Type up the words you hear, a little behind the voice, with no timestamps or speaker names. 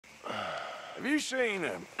Have you seen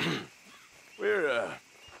him? We're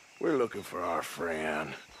looking for our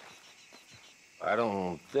friend. I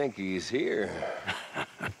don't think he's here.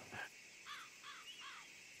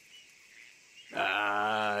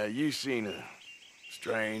 You seen a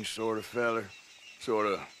strange sort of feller? Sort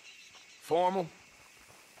of formal?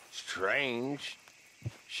 Strange?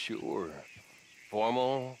 Sure.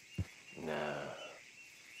 Formal? Nah.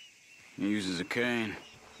 He uses a cane.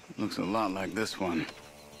 Looks a lot like this one.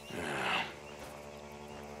 Yeah.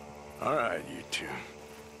 All right, you two.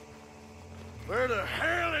 Where the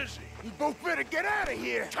hell is he? You both better get out of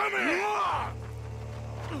here! Come here!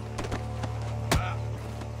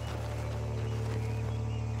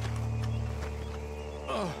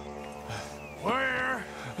 Where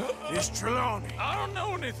is Trelawney? I don't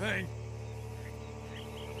know anything.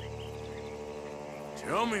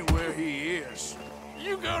 Tell me where he is.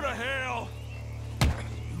 You go to hell.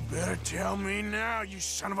 You better tell me now, you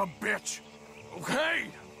son of a bitch. Okay,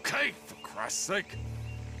 for Christ's sake.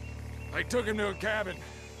 They took him to a cabin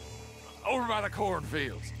over by the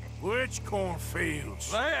cornfields. Which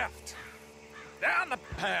cornfields? Left. Down the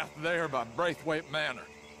path there by Braithwaite Manor.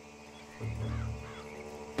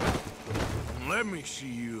 Let me see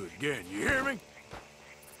you again, you hear me?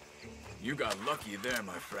 You got lucky there,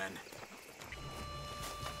 my friend.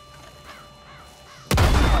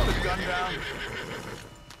 Put the gun down.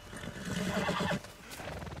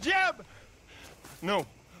 Jeb! No,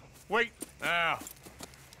 wait. Now,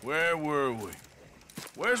 where were we?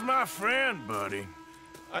 Where's my friend, buddy?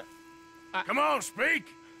 Come on, speak!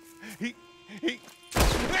 Hey!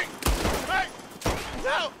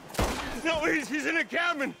 No, he's in a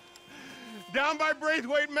cabin. Down by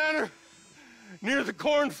Braithwaite Manor, near the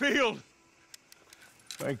cornfield.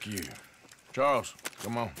 Thank you. Charles,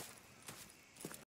 come on.